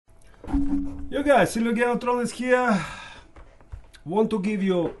You guys, silverGameOfThrone here. Want to give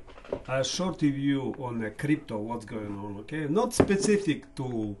you a short review on crypto, what's going on, okay? Not specific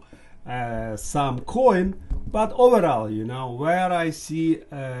to some coin, but overall, you know, where I see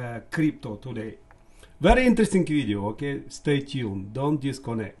crypto today. Very interesting video, okay? Stay tuned, don't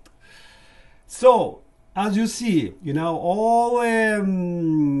disconnect. So, as you see, you know, all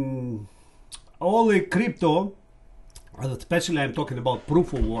the crypto, especially I'm talking about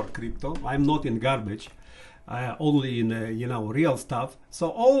proof of work crypto. I'm not in garbage, only in you know, real stuff. So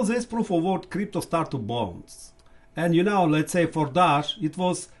all this proof of work crypto start to bounce, and you know, let's say for Dash, it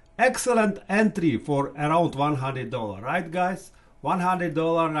was excellent entry for around $100, right, guys?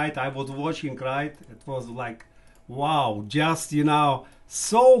 $100, right? I was watching, right? It was like, wow, just, you know,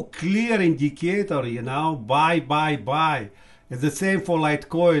 so clear indicator, you know, buy. It's the same for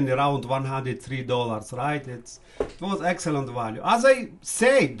Litecoin, around $103, right? It was excellent value. As I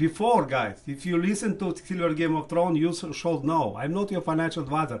said before, guys, if you listen to silverGameOfThrone, you should know. I'm not your financial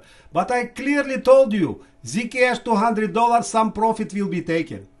advisor, but I clearly told you, Zcash $200, some profit will be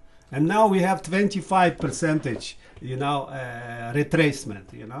taken. And now we have 25%, you know,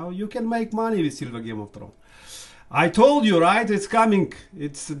 retracement. You know, you can make money with silverGameOfThrone. I told you, right? It's coming.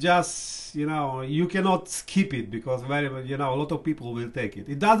 It's just, you know, you cannot skip it because you know, a lot of people will take it.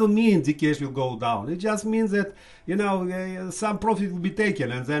 It doesn't mean Zcash will go down. It just means that, you know, some profit will be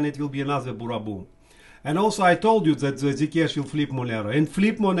taken and then it will be another boom. And also I told you that the Zcash will flip Monero and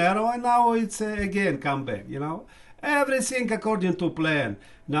flip Monero, and now it's again come back, you know. Everything according to plan.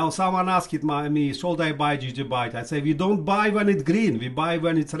 Now someone asked me, should I buy GGByte? I say, we don't buy when it's green, we buy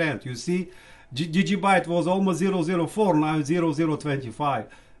when it's red. You see? GGByte was almost 0.04, now it's 0.025.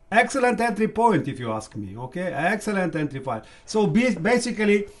 Excellent entry point, if you ask me, okay? Excellent entry point. So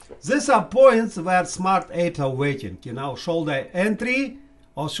basically, these are points where smart apes are waiting, you know, should I entry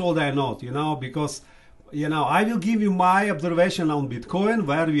or should I not, you know, because, you know, I will give you my observation on Bitcoin,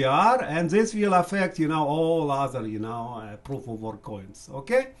 where we are, and this will affect, you know, all other, you know, proof of work coins,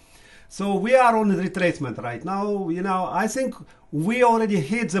 okay? So we are on retracement right now. You know, I think we already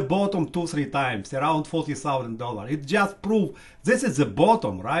hit the bottom 2-3 times, around $40,000. It just proves this is the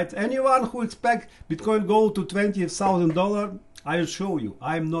bottom, right? Anyone who expect Bitcoin go to $20,000, I will show you.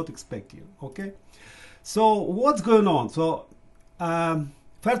 I'm not expecting, okay? So what's going on? So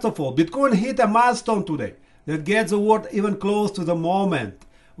first of all, Bitcoin hit a milestone today that gets the world even close to the moment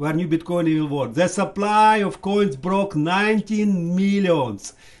where new Bitcoin will work. The supply of coins broke 19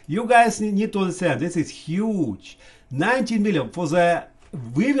 millions. You guys need to understand, this is huge. 19 million.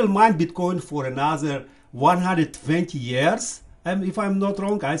 We will mine Bitcoin for another 120 years. And if I'm not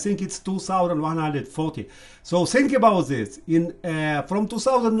wrong, I think it's 2140. So think about this. From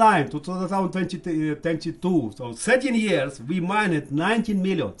 2009 to 2022, so 13 years, we mined 19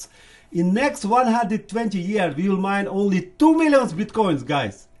 millions. In next 120 years, we will mine only 2 million Bitcoins,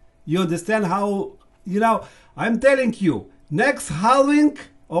 guys. You understand how, you know, I'm telling you, next halving,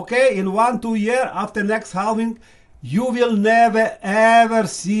 okay, in 1-2 years, after next halving, you will never ever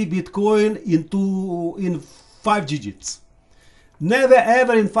see Bitcoin in 5 digits. Never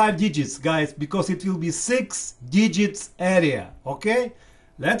ever in 5 digits, guys, because it will be 6 digits area, okay?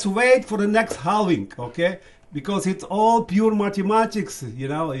 Let's wait for the next halving, okay? Because it's all pure mathematics, you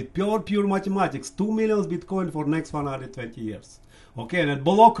know, it's pure mathematics. 2 million Bitcoin for next 120 years. Okay, and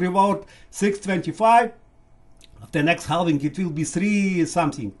block reward 625. After next halving, it will be 3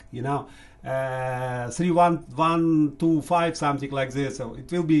 something, you know, 31125, something like this. So it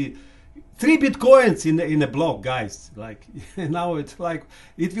will be 3 Bitcoins in a block, guys. Like now, it's like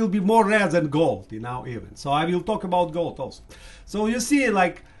it will be more rare than gold, you know, even. So I will talk about gold also. So you see,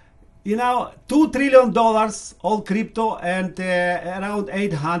 like, you know, $2 trillion all crypto and around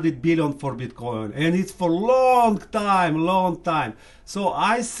 800 billion for Bitcoin, and it's for long time. So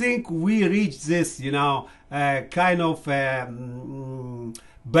I think we reached this, you know, kind of bear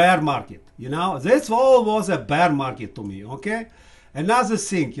market. You know, this all was a bear market to me. Okay. Another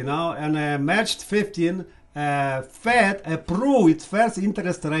thing, you know, on March 15, Fed approved its first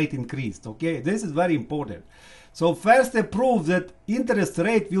interest rate increased. Okay, this is very important. So first approved that interest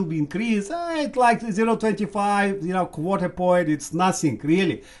rate will be increased. It's like 0.25, you know, quarter point. It's nothing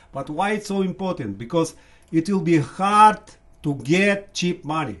really. But why it's so important? Because it will be hard to get cheap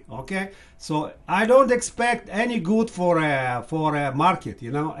money. Okay, so I don't expect any good for a market,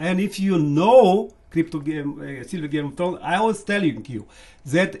 you know. And if you know crypto game, silverGameOfThrone, I always telling you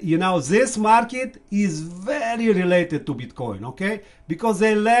that, you know, this market is very related to Bitcoin. Okay, because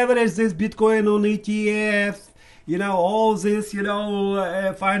they leverage this Bitcoin on ETFs. you know, all this, you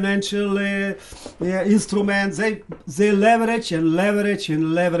know, financial instruments, they leverage and leverage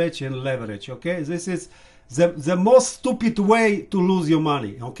and leverage and leverage. Okay, this is the most stupid way to lose your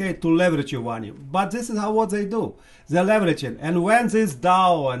money. Okay, to leverage your money. But this is what they do. They leverage it, and when this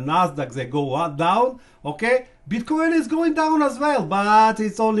Dow and Nasdaq they go down, okay, Bitcoin is going down as well, but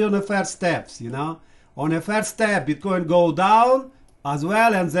it's only on the first steps. You know, on the first step, Bitcoin go down as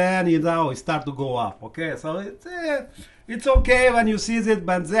well, and then, you know, it start to go up. Okay, so it's okay when you see it,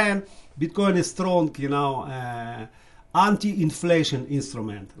 but then Bitcoin is strong, you know, anti-inflation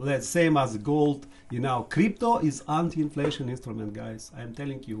instrument. Let's same as gold. You know, crypto is anti-inflation instrument, guys. I'm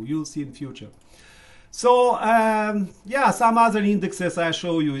telling you, you'll see in future. So yeah, some other indexes I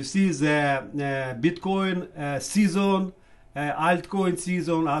show you. You see the Bitcoin season, altcoin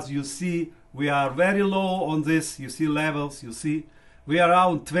season. As you see, we are very low on this. You see levels. You see we are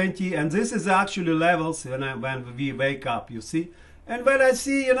around 20, and this is actually levels when we wake up. You see, and when I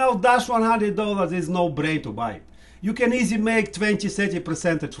see, you know, dash $100, is no brain to buy it. You can easily make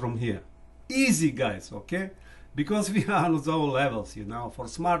 20-30% from here. Easy, guys. Okay. Because we are on those levels, you know, for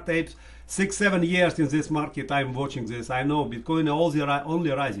smart apes, 6-7 years in this market, I'm watching this. I know Bitcoin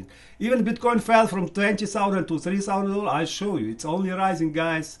only rising. Even Bitcoin fell from 20,000 to $3,000. I show you, it's only rising,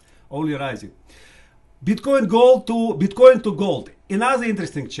 guys, only rising. Bitcoin to gold. Another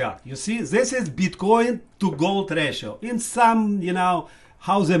interesting chart. You see, this is Bitcoin to gold ratio. In some, you know,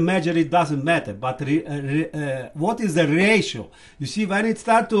 how they measure it doesn't matter, but what is the ratio? You see, when it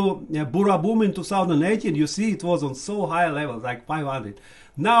started to Bura boom in 2018, you see it was on so high levels, like 500.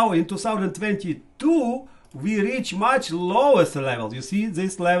 Now in 2022, we reach much lowest levels. You see,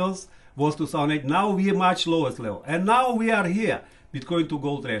 these levels was 2008. Now we are much lowest level, and now we are here, Bitcoin to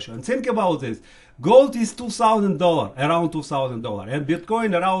gold ratio. And think about this: gold is $2,000, around $2,000, and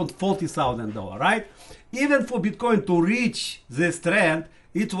Bitcoin around $40,000, right? Even for Bitcoin to reach this trend,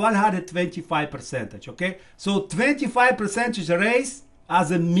 it's 125%, okay? So 25% raise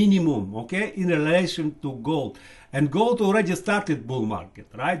as a minimum, okay, in relation to gold. And gold already started bull market,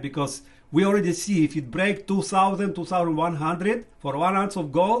 right? Because we already see if it break 2,000, 2,100 for 1 ounce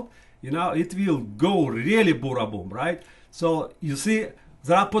of gold, you know, it will go really Bura boom, right? So you see,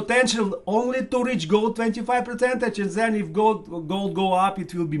 there are potential only to reach gold 25%, and then if gold go up,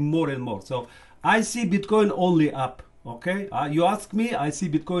 it will be more and more. So I see Bitcoin only up, okay? You ask me, I see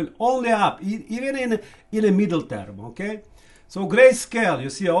Bitcoin only up, even in a middle term, okay? So grayscale, you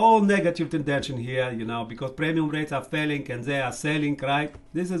see all negative tendency here, you know, because premium rates are failing and they are selling, right?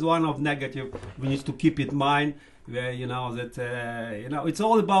 This is one of negative we need to keep in mind, where, you know, that, you know, it's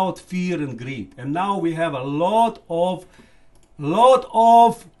all about fear and greed. And now we have a lot of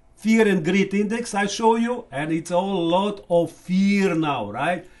fear and greed index I show you, and it's all a lot of fear now,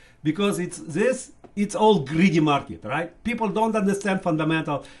 right? Because it's all greedy market, right? People don't understand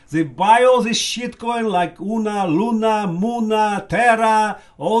fundamental. They buy all this shit coin like Una, Luna, Muna, Terra,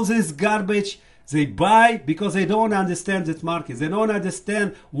 all this garbage. They buy because they don't understand this market. They don't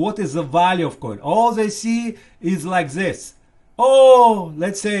understand what is the value of coin. All they see is like this. Oh,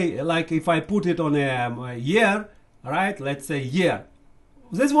 let's say, like if I put it on a year, right? Let's say year.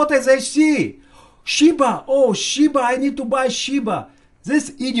 This is what they see. Shiba. Oh, Shiba. I need to buy Shiba.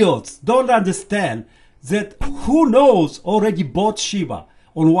 These idiots don't understand that who knows already bought Shiba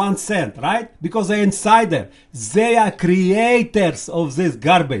on 1 cent, right? Because they're insider. They are creators of this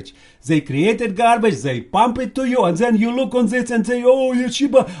garbage. They created garbage, they pump it to you, and then you look on this and say, oh, yeah,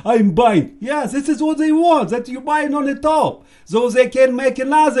 Shiba, I'm buying. Yeah, this is what they want, that you buy it on the top. So they can make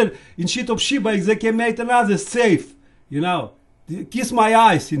another, instead of Shiba, they can make another safe, you know. Kiss my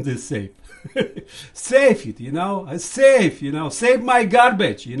eyes in this safe. Save it, you know, save, you know, save my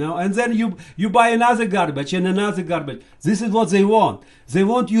garbage, you know, and then you buy another garbage and another garbage. This is what they want. They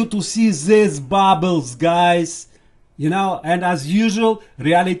want you to see these bubbles, guys, you know, and as usual,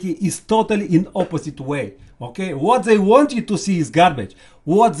 reality is totally in opposite way. Okay, what they want you to see is garbage.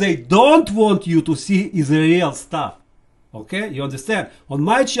 What they don't want you to see is the real stuff. Okay, you understand? On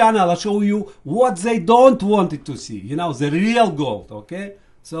my channel, I'll show you what they don't want it to see, you know, the real gold. Okay.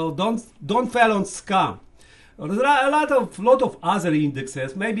 So don't fall on scam. There are a lot of other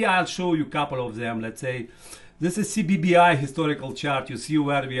indexes. Maybe I'll show you a couple of them. Let's say this is CBBI historical chart. You see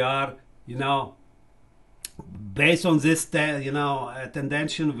where we are. You know, based on this, you know,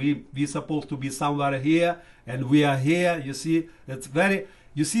 tendency, we supposed to be somewhere here, and we are here. You see, it's very.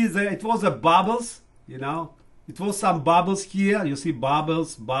 You see, it was a bubbles. You know, it was some bubbles here. You see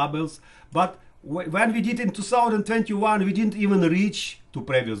bubbles, but when we did in 2021, we didn't even reach to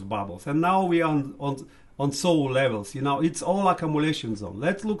previous bubbles, and now we are on on soul levels. You know, it's all accumulation zone.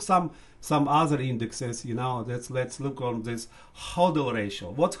 Let's look some other indexes. You know, let's look on this hodl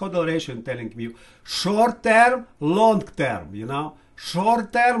ratio. What's hodl ratio telling me? Short term, long term. You know,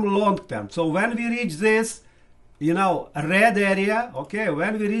 short term, long term. So when we reach this, you know, red area, okay,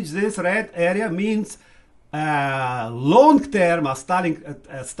 when we reach this red area means long term are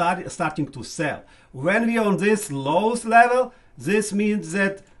starting to sell. When we are on this lowest level, this means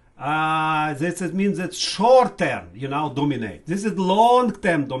that short term, you know, dominate. This is long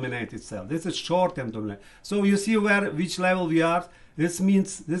term dominate itself. This is short term dominate. So you see which level we are. This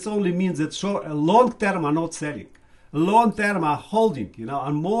only means that long term are not selling. Long term are holding, you know,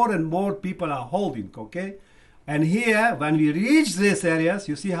 and more people are holding, okay? And here, when we reach these areas,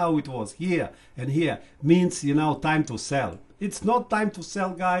 you see how it was here and here, means, you know, time to sell. It's not time to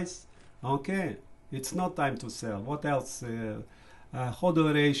sell, guys, okay? It's not time to sell. What else?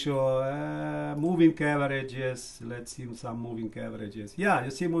 Hodl ratio, moving averages. Let's see some moving averages. Yeah,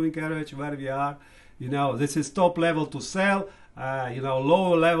 you see moving average where we are. You know, this is top level to sell, you know,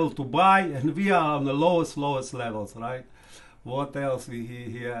 lower level to buy, and we are on the lowest levels, right? What else we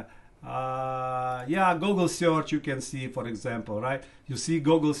here? Yeah, Google search, you can see, for example, right? You see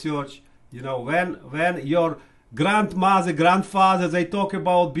Google search, you know, when your grandfather, they talk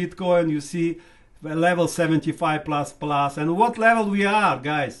about Bitcoin, you see level 75 plus. And what level we are,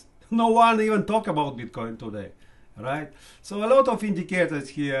 guys? No one even talk about Bitcoin today, right? So a lot of indicators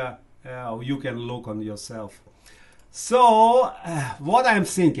here you can look on yourself. So what I'm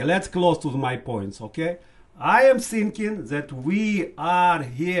thinking, let's close to my points, okay? I am thinking that we are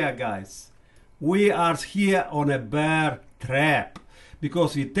here, guys. We are here on a bear trap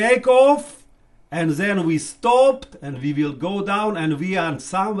because we take off and then we stopped and we will go down and we are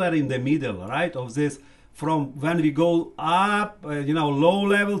somewhere in the middle, right, of this, from when we go up, you know, low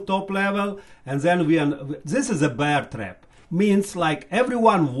level, top level, and then this is a bear trap. Means like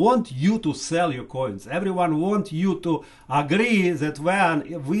everyone wants you to sell your coins. Everyone wants you to agree that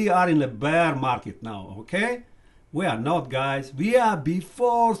we are in a bear market now, okay? We are not, guys. We are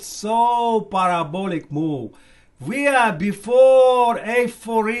before so parabolic move. We are before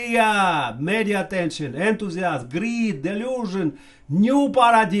euphoria, media attention, enthusiasm, greed, delusion, new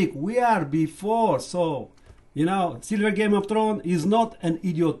paradigm. We are before. So, you know, Silver Game of Thrones is not an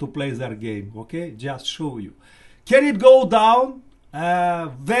idiot to play their game, okay? Just show you. Can it go down?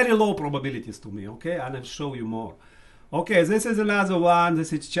 Very low probabilities to me, okay? And I'll show you more. Okay, this is another one.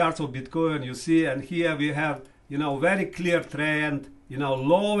 This is charts of Bitcoin, you see, and here we have, you know, very clear trend. You know,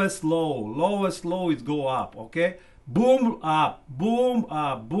 lowest low is go up, okay? Boom up, boom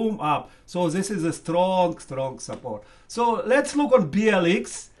up, boom up. So this is a strong support. So let's look on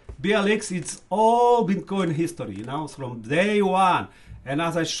BLX. BLX, it's all Bitcoin history, you know, from day one. And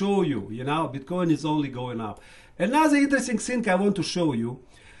as I show you, you know, Bitcoin is only going up. Another interesting thing I want to show you,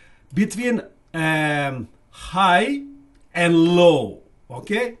 between high and low,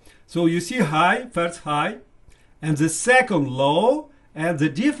 okay? So you see high, first high, and the second low, and the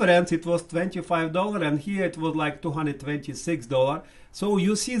difference, it was $25, and here it was like $226. So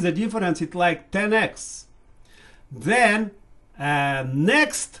you see the difference, it's like 10x. Then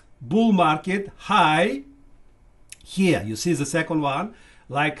next bull market high, here you see the second one,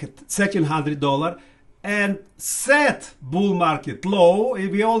 like $1,300, and set bull market low,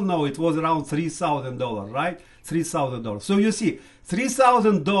 we all know it was around $3,000, right? $3,000. So you see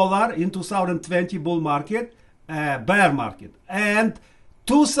 $3,000 in 2020 bull market, bear market, and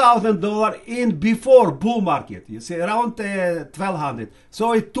 $2,000 in before bull market, you see, around $1,200.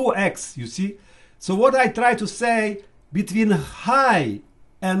 So it's 2x, you see. So what I try to say, between high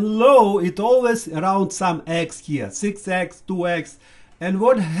and low, it always around some x here, 6x, 2x. And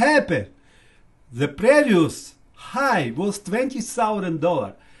what happened? The previous high was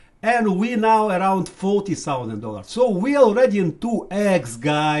 $20,000, and we now around $40,000. So we already in 2x,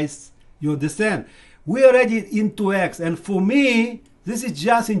 guys. You understand? We already in 2x, and for me, this is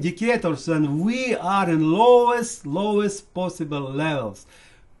just indicators, and we are in lowest possible levels.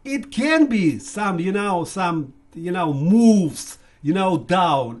 It can be some moves, you know,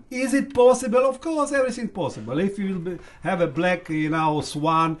 down. Is it possible? Of course, everything possible. If you have a black, you know,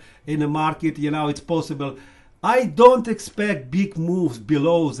 swan in the market, you know, it's possible. I don't expect big moves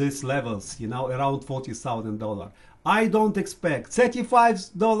below these levels, you know, around $40,000. I don't expect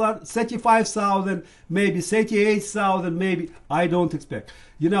 $35,000, maybe $38,000, maybe. I don't expect.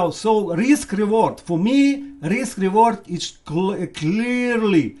 You know, so risk reward. For me, risk reward is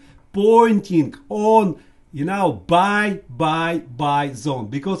clearly pointing on, you know, buy zone,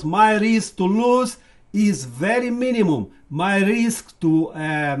 because my risk to lose is very minimum. My risk to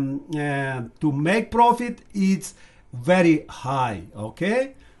make profit is very high.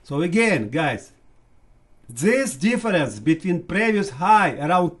 Okay, so again, guys, this difference between previous high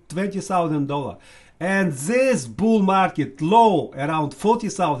around $20,000 and this bull market low around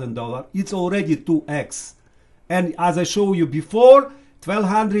 $40,000, it's already 2x. And as I showed you before,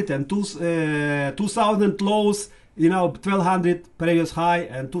 1200 and 2000 lows, you know, 1200 previous high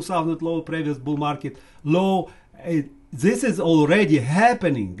and 2000 low previous bull market low. This is already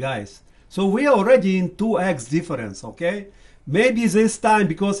happening, guys. So we are already in 2x difference. Okay, maybe this time,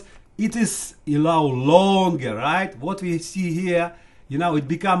 because it is, you know, longer, right? What we see here, you know, it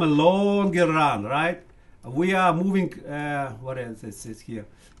become a longer run, right? We are moving, what else is here?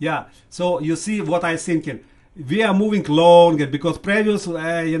 Yeah, so you see what I'm thinking. We are moving longer, because previous,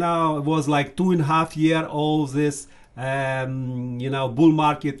 you know, was like 2.5 years all this, you know, bull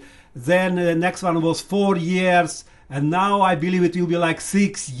market. Then the next one was 4 years. And now I believe it will be like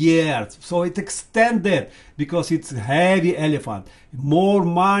 6 years. So it extended because it's a heavy elephant. More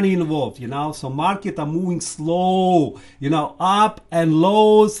money involved, you know. So market are moving slow, you know. Up and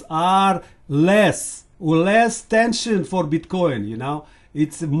lows are less tension for Bitcoin, you know.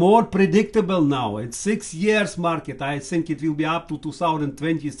 It's more predictable now. It's 6 years market. I think it will be up to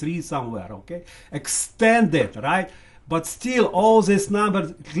 2023 somewhere, okay. Extended, right? But still, all these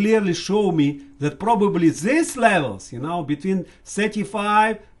numbers clearly show me that probably these levels, you know, between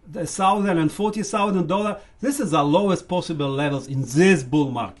 $35,000 and $40,000, this is the lowest possible levels in this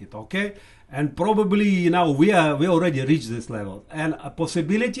bull market, okay? And probably, you know, we already reached this level. And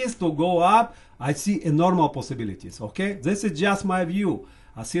possibilities to go up, I see enormous possibilities, okay? This is just my view.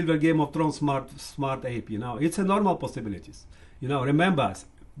 A Silver Game of Thrones smart ape, you know, it's enormous possibilities. You know, remember,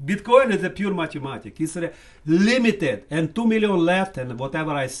 Bitcoin is a pure mathematics. It's limited, and 2 million left, and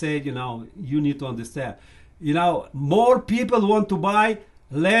whatever I said, you know, you need to understand. You know, more people want to buy,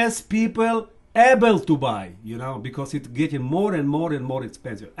 less people able to buy, you know, because it's getting more and more and more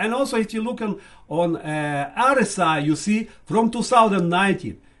expensive. And also, if you look on RSI, you see from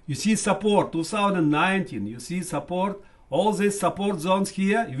 2019, you see support, 2019, you see support, all these support zones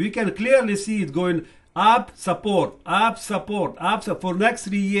here, we can clearly see it going up, support, up, support, up, for next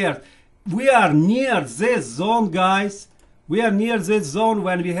 3 years. We are near this zone, guys. We are near this zone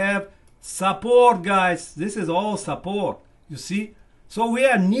when we have support, guys. This is all support, you see. So we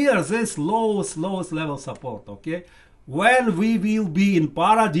are near this lowest level support, okay. When we will be in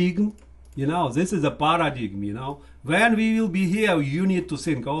paradigm, you know, this is a paradigm, you know. When we will be here, you need to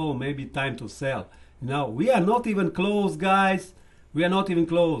think, oh, maybe time to sell. No, we are not even close, guys. We are not even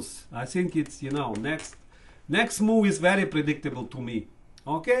close. I think it's, you know, next move is very predictable to me.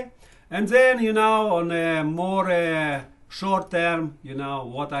 Okay? And then, you know, on a more short term, you know,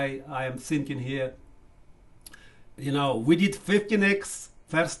 what I am thinking here. You know, we did 15x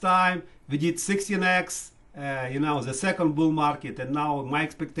first time. We did 16x, you know, the second bull market. And now my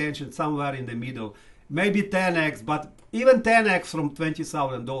expectation somewhere in the middle. Maybe 10x, but even 10x from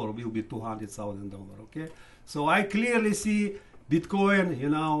 $20,000 will be $200,000, okay? So I clearly see Bitcoin, you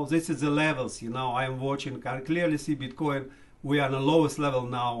know, this is the levels, you know, I'm watching, I clearly see Bitcoin, we are on the lowest level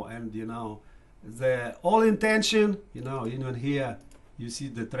now, and, you know, the all intention, you know, even here, you see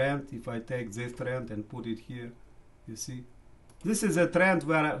the trend. If I take this trend and put it here, you see, this is a trend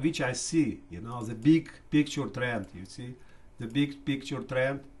which I see, you know, the big picture trend, you see, the big picture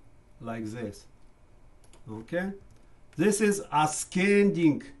trend like this. Okay, this is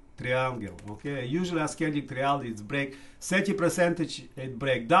ascending triangle. Okay, usually ascending triangle is break 30%, it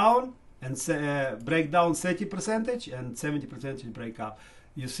break down, and break down 30% and 70% break up.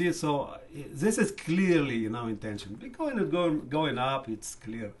 You see, so this is clearly, you know, intention. Bitcoin is going up. It's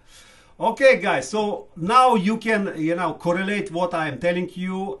clear. Okay, guys. So now you can, you know, correlate what I am telling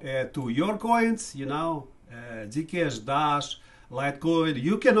you to your coins. You know, Zcash, Dash, Litecoin,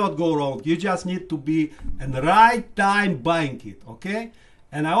 you cannot go wrong. You just need to be in the right time buying it, okay?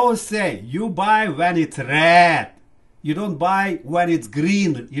 And I always say, you buy when it's red. You don't buy when it's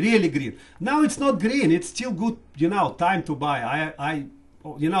green, really green. Now it's not green, it's still good, you know, time to buy.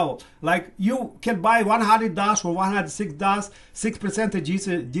 You know, like you can buy 100 Dash or 106 Dash,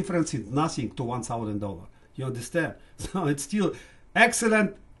 6% difference is nothing to $1,000. You understand? So it's still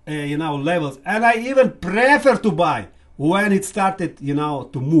excellent, you know, levels. And I even prefer to buy when it started, you know,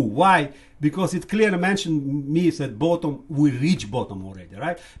 to move. Why? Because it clearly mentioned me that bottom, we reach bottom already,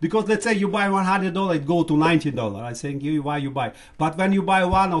 right? Because let's say you buy $100, it go to $90. I think why you buy. But when you buy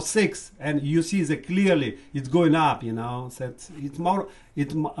 106 and you see that clearly it's going up, you know, so it's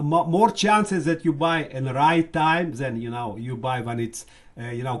more chances that you buy in the right time than, you know, you buy when it's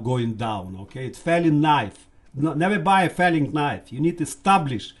going down. Okay, it's falling knife. No, never buy a falling knife. You need to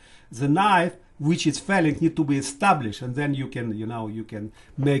establish the knife which is falling need to be established, and then you can you can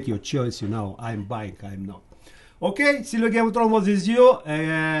make your choice. I'm buying, I'm not. Okay, silverGameOfThrone was with you,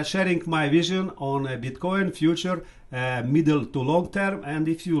 sharing my vision on Bitcoin future, middle to long term. And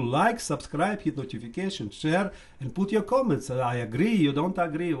if you like, subscribe, hit notification, share, and put your comments. I agree, you don't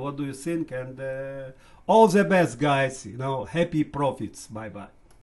agree, what do you think? And all the best, guys. Happy profits. Bye bye.